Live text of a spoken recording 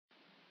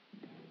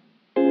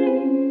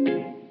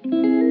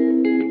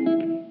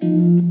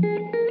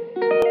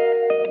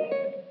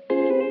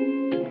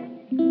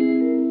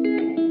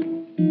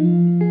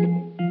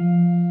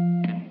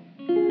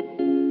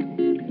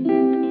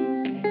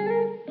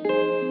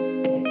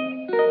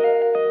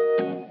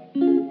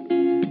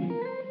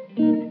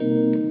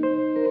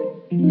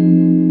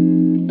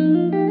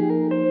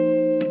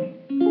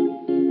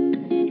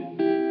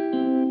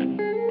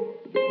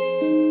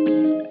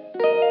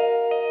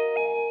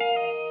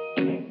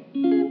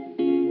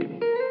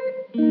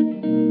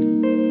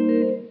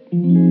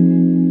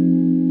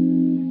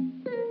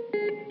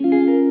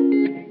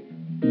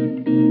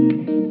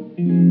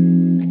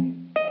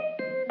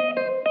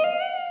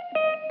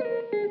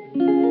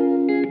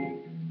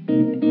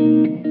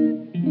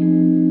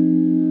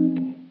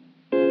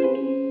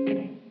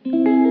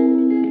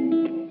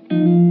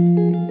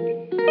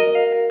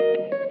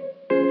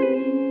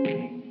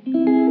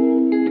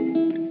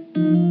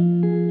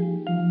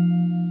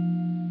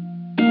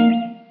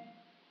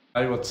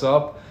Hi, what's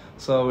up?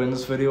 So in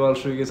this video I'll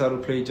show you guys how to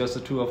play just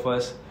the two of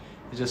us.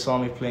 You just saw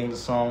me playing the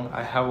song.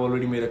 I have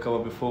already made a cover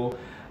before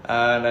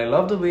and I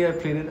love the way I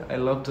played it. I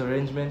love the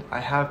arrangement. I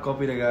have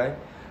copied a guy.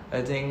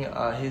 I think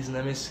his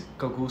name is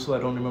Kaguso.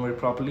 I don't remember it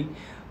properly,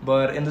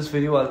 but in this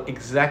video I'll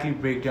exactly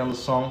break down the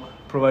song,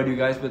 provide you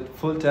guys with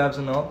full tabs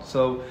and all.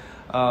 So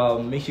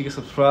make sure you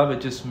subscribe.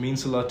 It just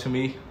means a lot to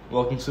me.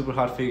 Working super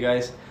hard for you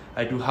guys.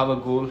 I do have a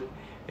goal.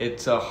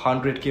 It's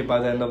 100k by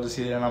the end of this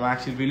year and I'm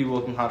actually really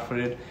working hard for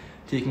it,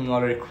 taking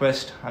all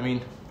requests. I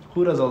mean,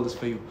 who does all this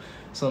for you?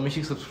 So make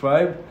sure you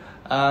subscribe,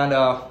 and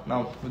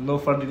now with no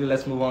further ado,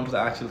 let's move on to the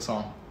actual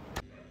song.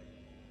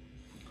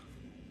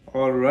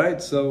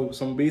 Alright, so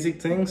some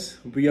basic things.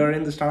 We are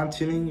in the standard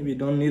tuning. We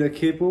don't need a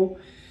capo.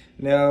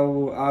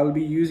 Now I'll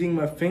be using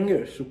my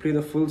fingers to play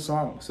the full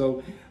song.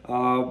 So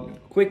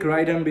quick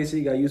right hand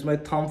basic. I use my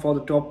thumb for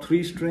the top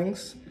 3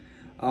 strings,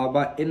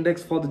 my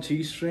index for the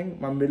G string,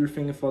 my middle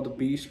finger for the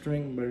B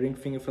string, my ring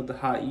finger for the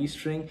high E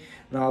string.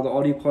 Now the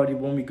audio quality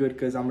won't be good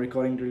because I'm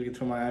recording directly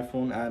through my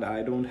iPhone and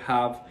I don't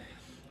have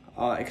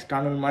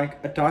external mic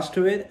attached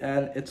to it,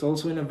 and it's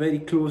also in a very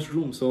closed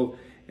room, so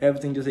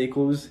everything just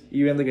echoes.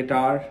 Even the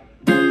guitar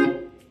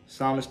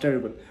sound is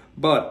terrible.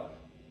 But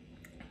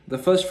the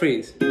first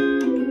phrase,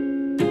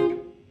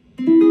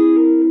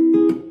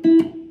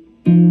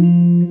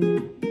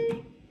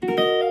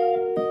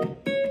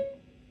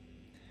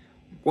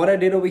 what I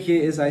did over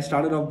here is I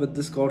started off with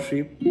this chord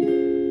shape.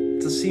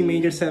 It's a C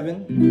major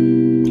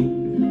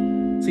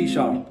 7, C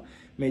sharp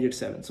major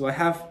 7. So I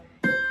have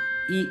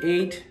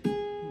E8,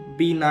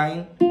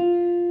 B9,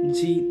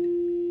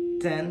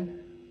 G10,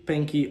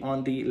 pinky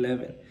on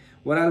D11.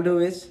 What I'll do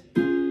is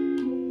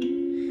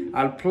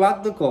I'll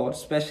pluck the chord,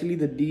 especially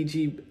the D,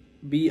 G,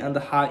 B and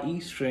the high E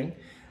string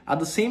at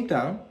the same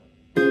time.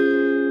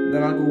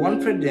 Then I'll go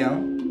 1 fret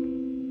down.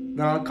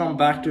 Then I'll come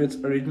back to its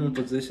original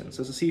position.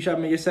 So it's a C sharp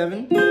major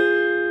 7.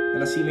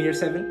 Then a C major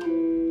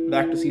 7,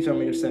 back to C sharp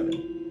major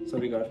 7. So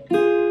we got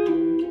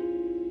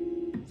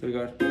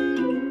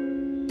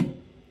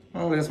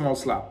like a small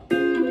slap.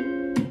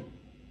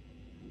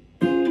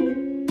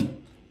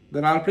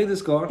 Then I'll play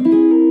this chord.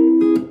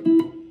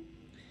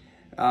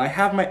 I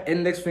have my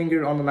index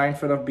finger on the 9th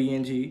fret of B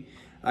and G.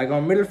 I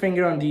got middle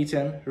finger on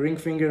D10, ring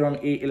finger on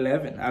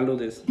A11. I'll do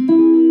this.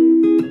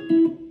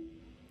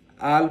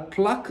 I'll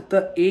pluck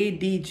the A,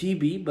 D, G,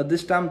 B, but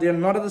this time they're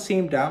not at the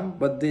same time,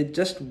 but they're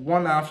just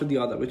one after the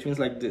other, which means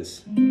like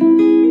this.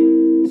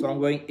 So I'm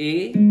going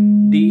A,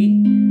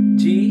 D,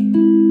 G,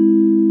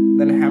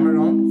 then hammer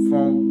on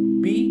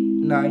from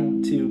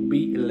B9 to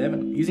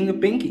B11 using a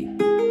pinky.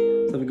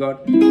 So we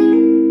got,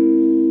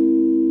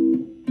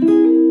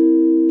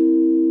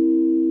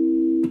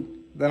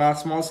 then I'll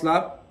small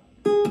slap,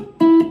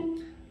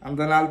 and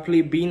then I'll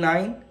play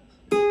B9,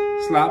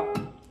 slap,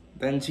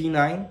 then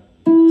G9,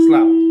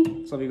 slap.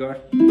 So we got,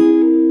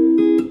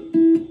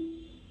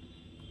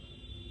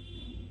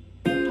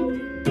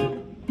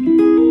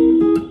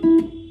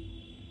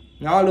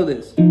 now I'll do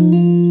this.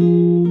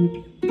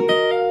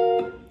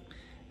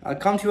 I'll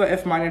come to a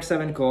F minor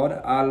 7 chord.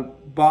 I'll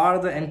bar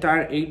the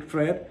entire 8th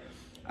fret.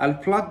 I'll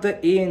pluck the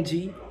A and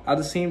G at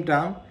the same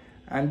time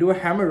and do a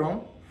hammer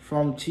on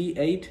from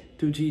G8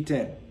 to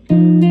G10.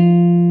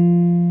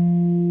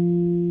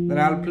 Then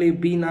I'll play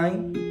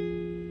B9,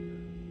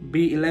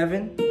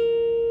 B11.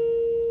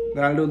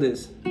 Then I'll do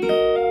this.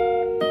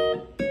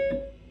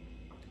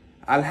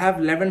 I'll have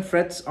 11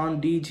 frets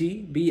on D,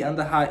 G, B and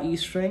the high E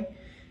string.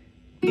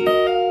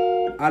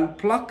 I'll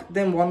pluck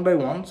them one by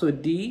one. So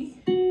D,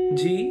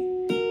 G,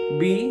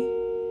 B.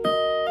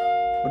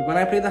 But when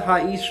I play the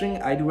high E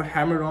string, I do a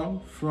hammer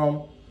on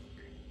from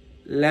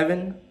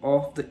 11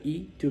 of the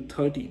E to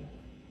 13.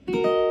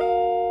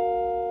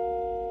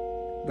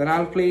 Then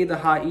I'll play the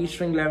high E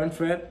string 11th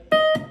fret,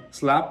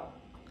 slap.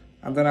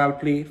 And then I'll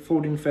play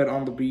 14th fret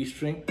on the B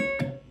string,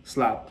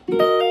 slap.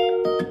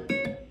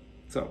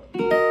 So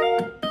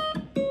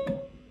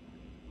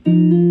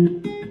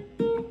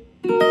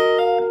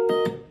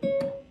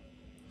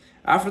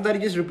after that,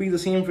 you just repeat the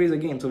same phrase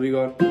again. So we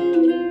got,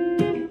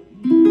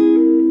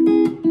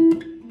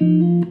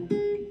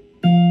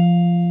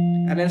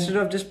 and instead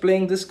of just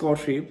playing this chord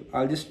shape,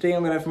 I'll just stay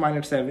on the F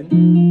minor 7,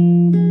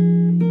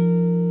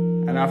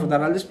 and after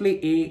that I'll just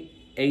play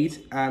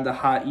A8 and the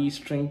high E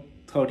string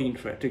 13th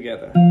fret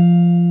together.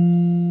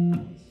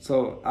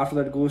 So after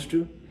that goes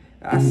to,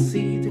 I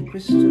see the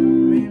crystal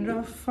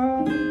raindrop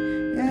fall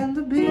and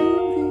the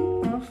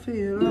beauty of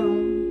it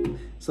all.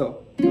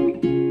 So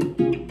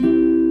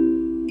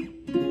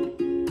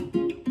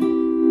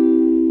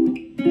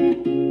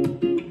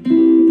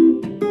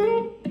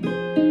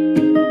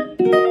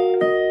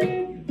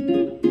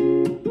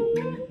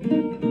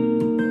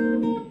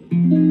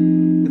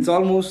it's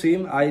almost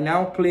same. I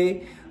now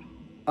play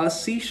a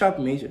C sharp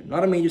major,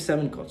 not a major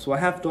 7 chord. So I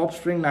have top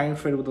string 9th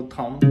fret with the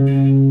thumb,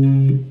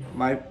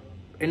 my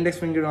index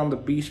finger on the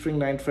B string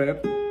 9th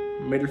fret,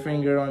 middle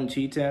finger on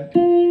G10,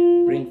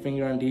 ring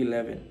finger on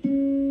D11.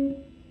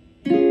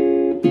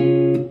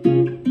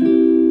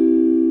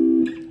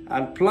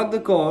 I'll plug the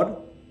chord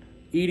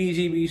E, D,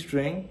 G, B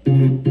string,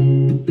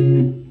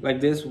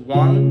 like this.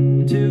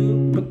 1,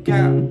 2,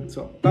 pecan.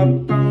 So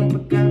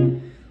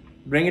pecan.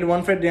 Bring it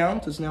one fret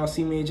down, so it's now a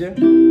C major.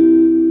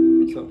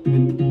 So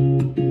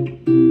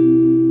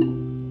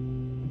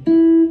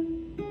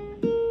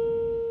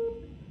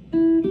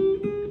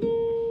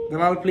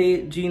then I'll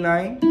play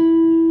G9,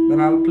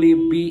 then I'll play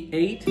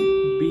B8,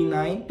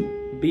 B9,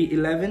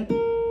 B11,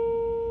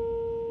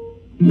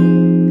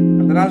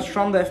 and then I'll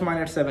strum the F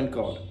minor 7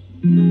 chord.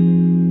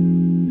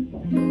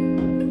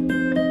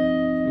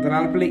 Then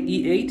I'll play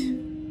E8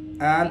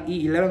 and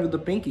E11 with the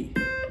pinky.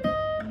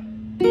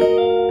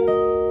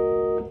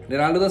 Then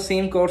I'll do the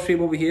same chord shape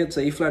over here. It's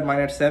a E flat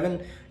minor 7,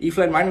 E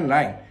flat minor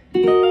 9.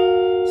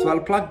 So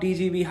I'll pluck D,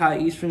 G, B, high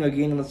E string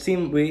again in the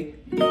same way.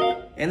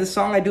 In this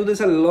song I do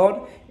this a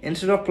lot.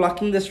 Instead of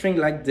plucking the string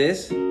like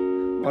this,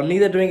 or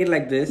neither doing it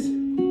like this,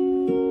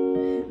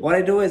 what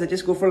I do is I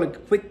just go for like a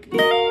quick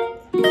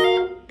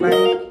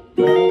plank,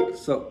 plank.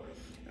 So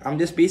I'm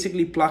just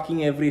basically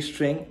plucking every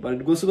string, but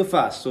it goes super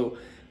fast. So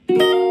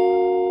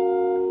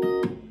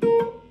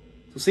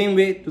same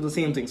way, do the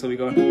same thing. So we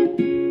got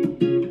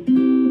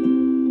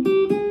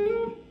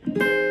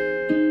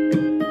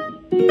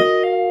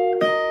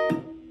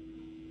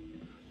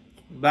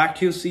back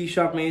to C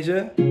sharp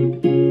major,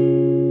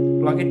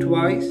 pluck it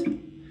twice,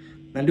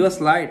 then do a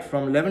slide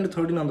from 11 to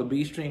 13 on the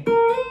B string.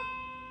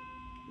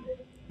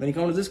 Then you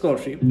come to this chord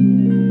shape.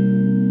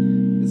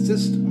 It's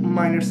just a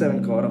minor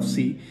 7 chord of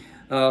C.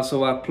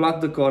 So I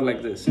pluck the chord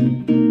like this.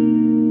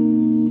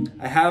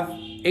 I have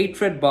 8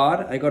 fret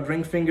bar. I got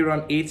ring finger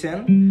on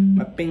A10,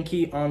 my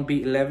pinky on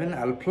B11.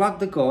 I'll pluck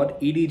the chord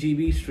E, D, G,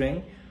 B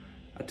string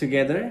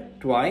together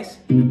twice.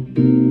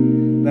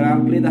 Then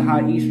I'll play the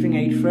high E string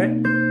 8 fret,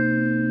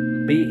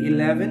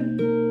 B11,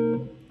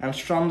 and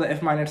strum the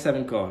F minor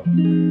 7 chord.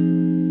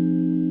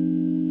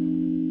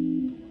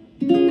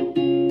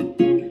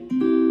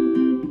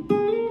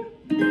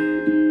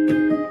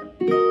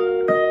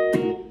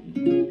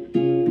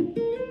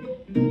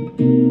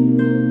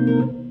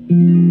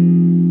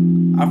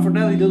 After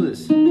that we do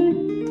this.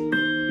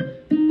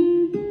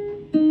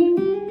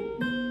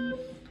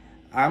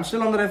 I'm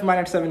still on the F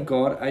minor 7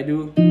 chord. I'll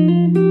do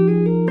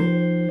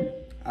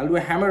a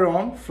hammer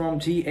on from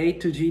G8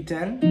 to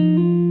G10.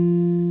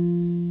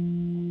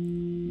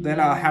 Then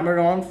I'll hammer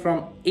on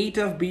from 8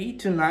 of B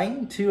to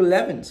 9 to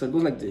 11. So it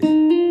goes like this.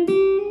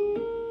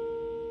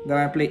 Then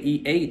I play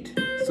E8.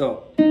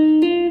 So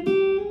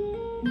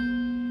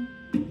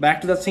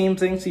back to the same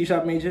thing, C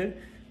sharp major.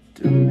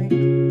 To make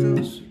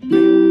those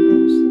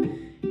rainbows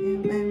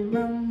in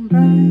my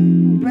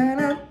mind.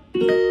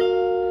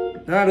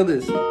 Then I do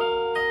this.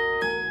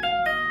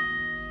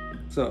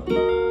 So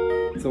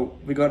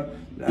we got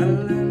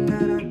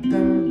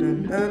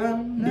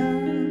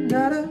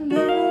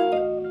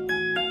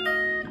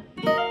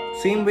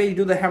same way you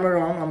do the hammer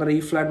on the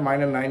E flat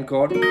minor 9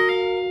 chord.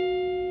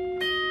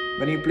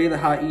 Then you play the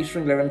high E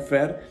string 11th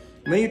fret.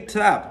 Then you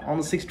tap on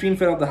the 16th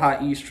fret of the high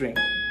E string.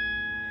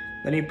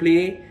 Then you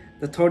play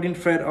the 13th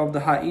fret of the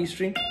high E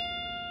string.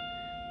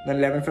 Then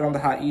 11th fret on the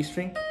high E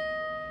string.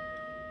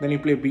 Then you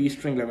play B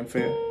string 11th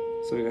fret.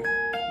 So we got.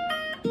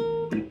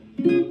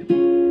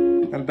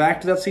 And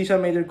back to that C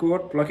sharp major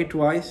chord, pluck it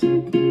twice,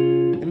 and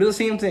do the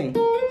same thing.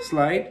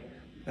 Slide,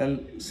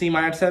 and C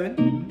minor 7,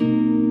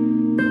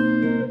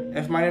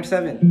 F minor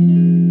 7.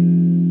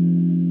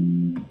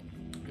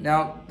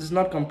 Now, this is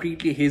not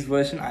completely his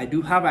version. I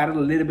do have added a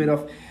little bit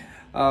of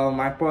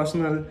my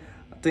personal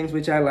things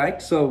which I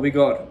liked. So we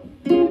got.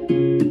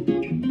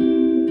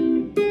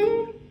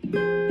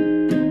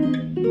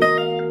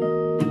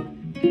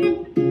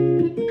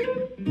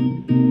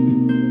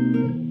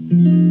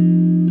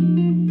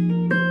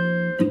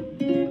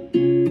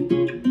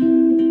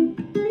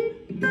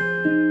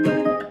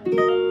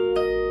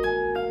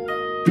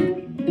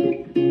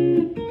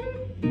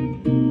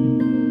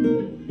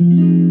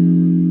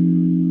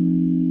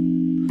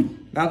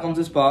 Now comes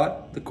this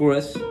part, the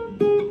chorus.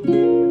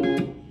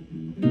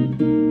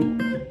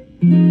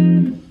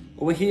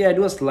 Over here I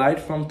do a slide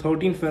from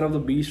 13th fret of the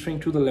B string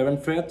to the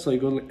 11th fret, so it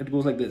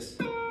goes like this.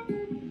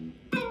 Then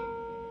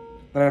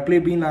I play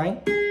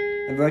B9,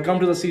 and then I come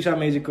to the C sharp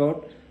major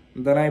chord,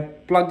 and then I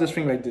pluck the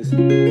string like this.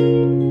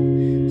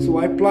 So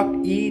I pluck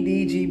E,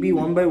 D, G, B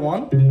one by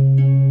one,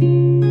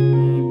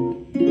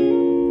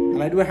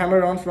 and I do a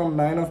hammer on from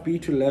 9 of B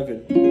to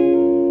 11.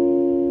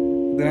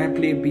 Then I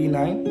play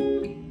B9.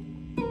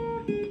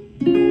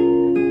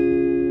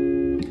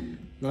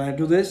 Then I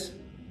do this.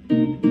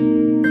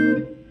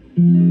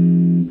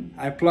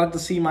 I pluck the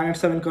C minor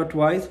 7 chord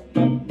twice.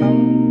 Then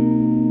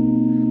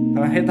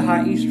I hit the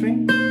high E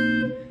string.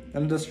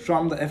 Then just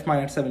strum the F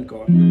minor 7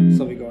 chord.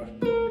 So we got.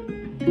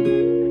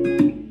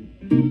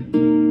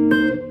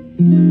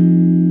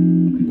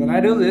 Then I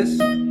do this.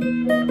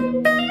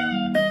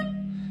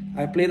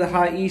 I play the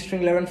high E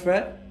string 11th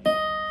fret,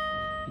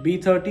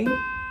 B13.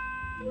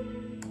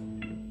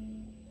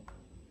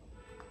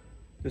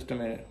 Just a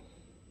minute.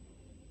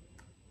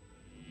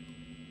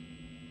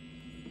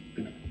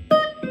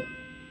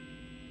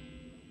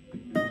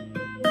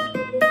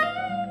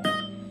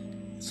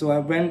 So I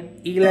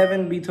went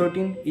E11,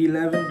 B13,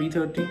 E11,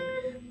 B13.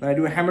 Then I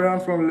do a hammer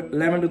down from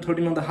 11 to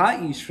 13 on the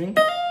high E string.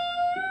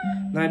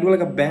 Then I do like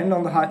a bend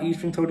on the high E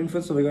string 13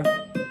 fifths. So we go.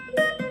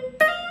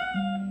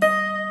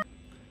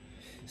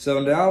 So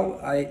now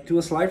I do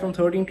a slide from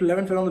 13 to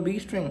 11 fifth on the B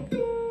string,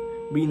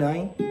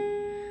 B9,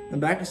 then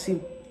back to C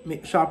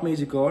sharp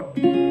major chord,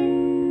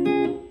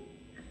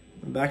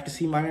 back to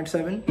C minor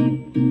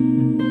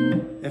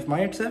 7, F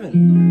minor 7,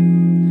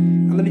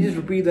 and then you just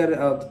repeat that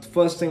the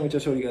first thing which I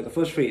showed you guys, the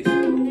first phrase.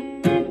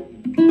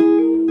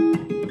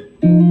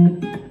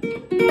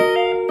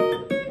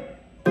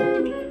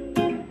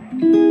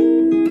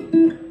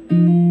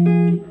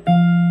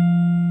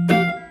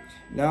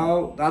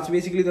 Now that's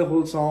basically the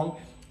whole song.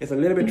 It's a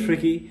little bit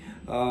tricky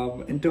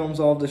in terms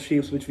of the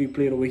shapes which we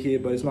played over here,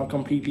 but it's not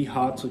completely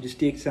hard, so just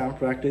take some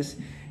practice,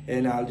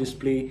 and I'll just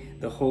play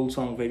the whole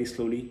song very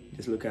slowly.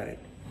 Just look at it.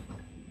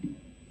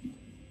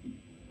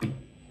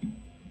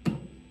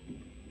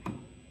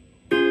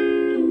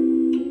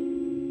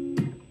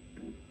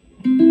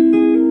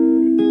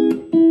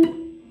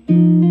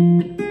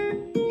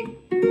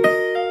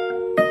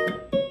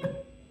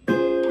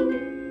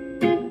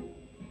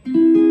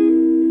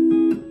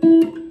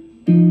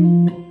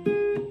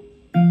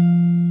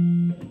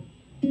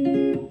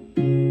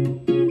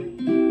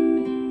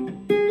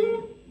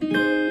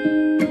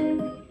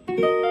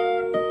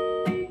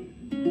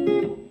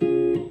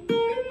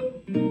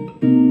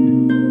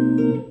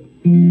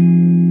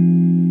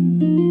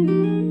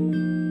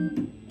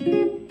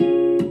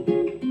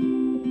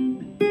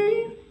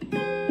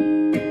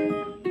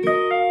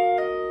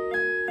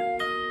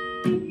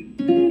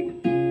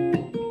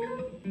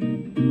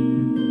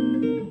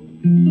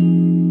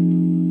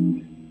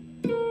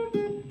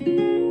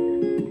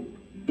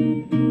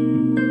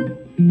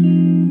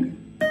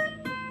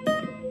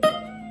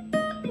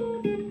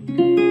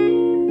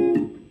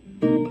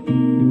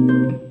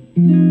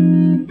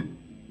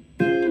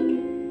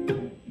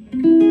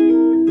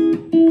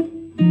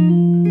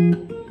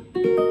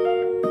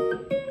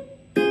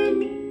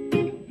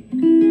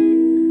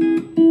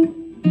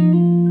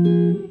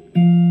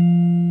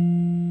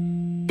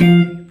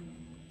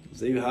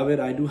 So there you have it.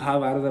 I do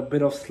have added a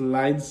bit of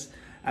slides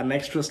and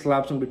extra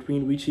slaps in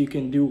between, which you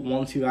can do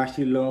once you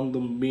actually learn the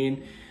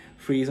main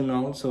phrase and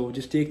all. So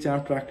just take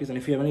time, practice, and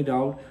if you have any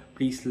doubt,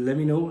 please let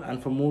me know.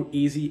 And for more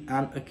easy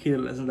and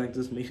accurate lessons like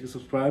this, make sure to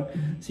subscribe.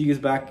 See you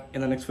guys back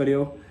in the next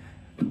video.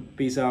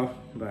 Peace out.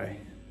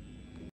 Bye.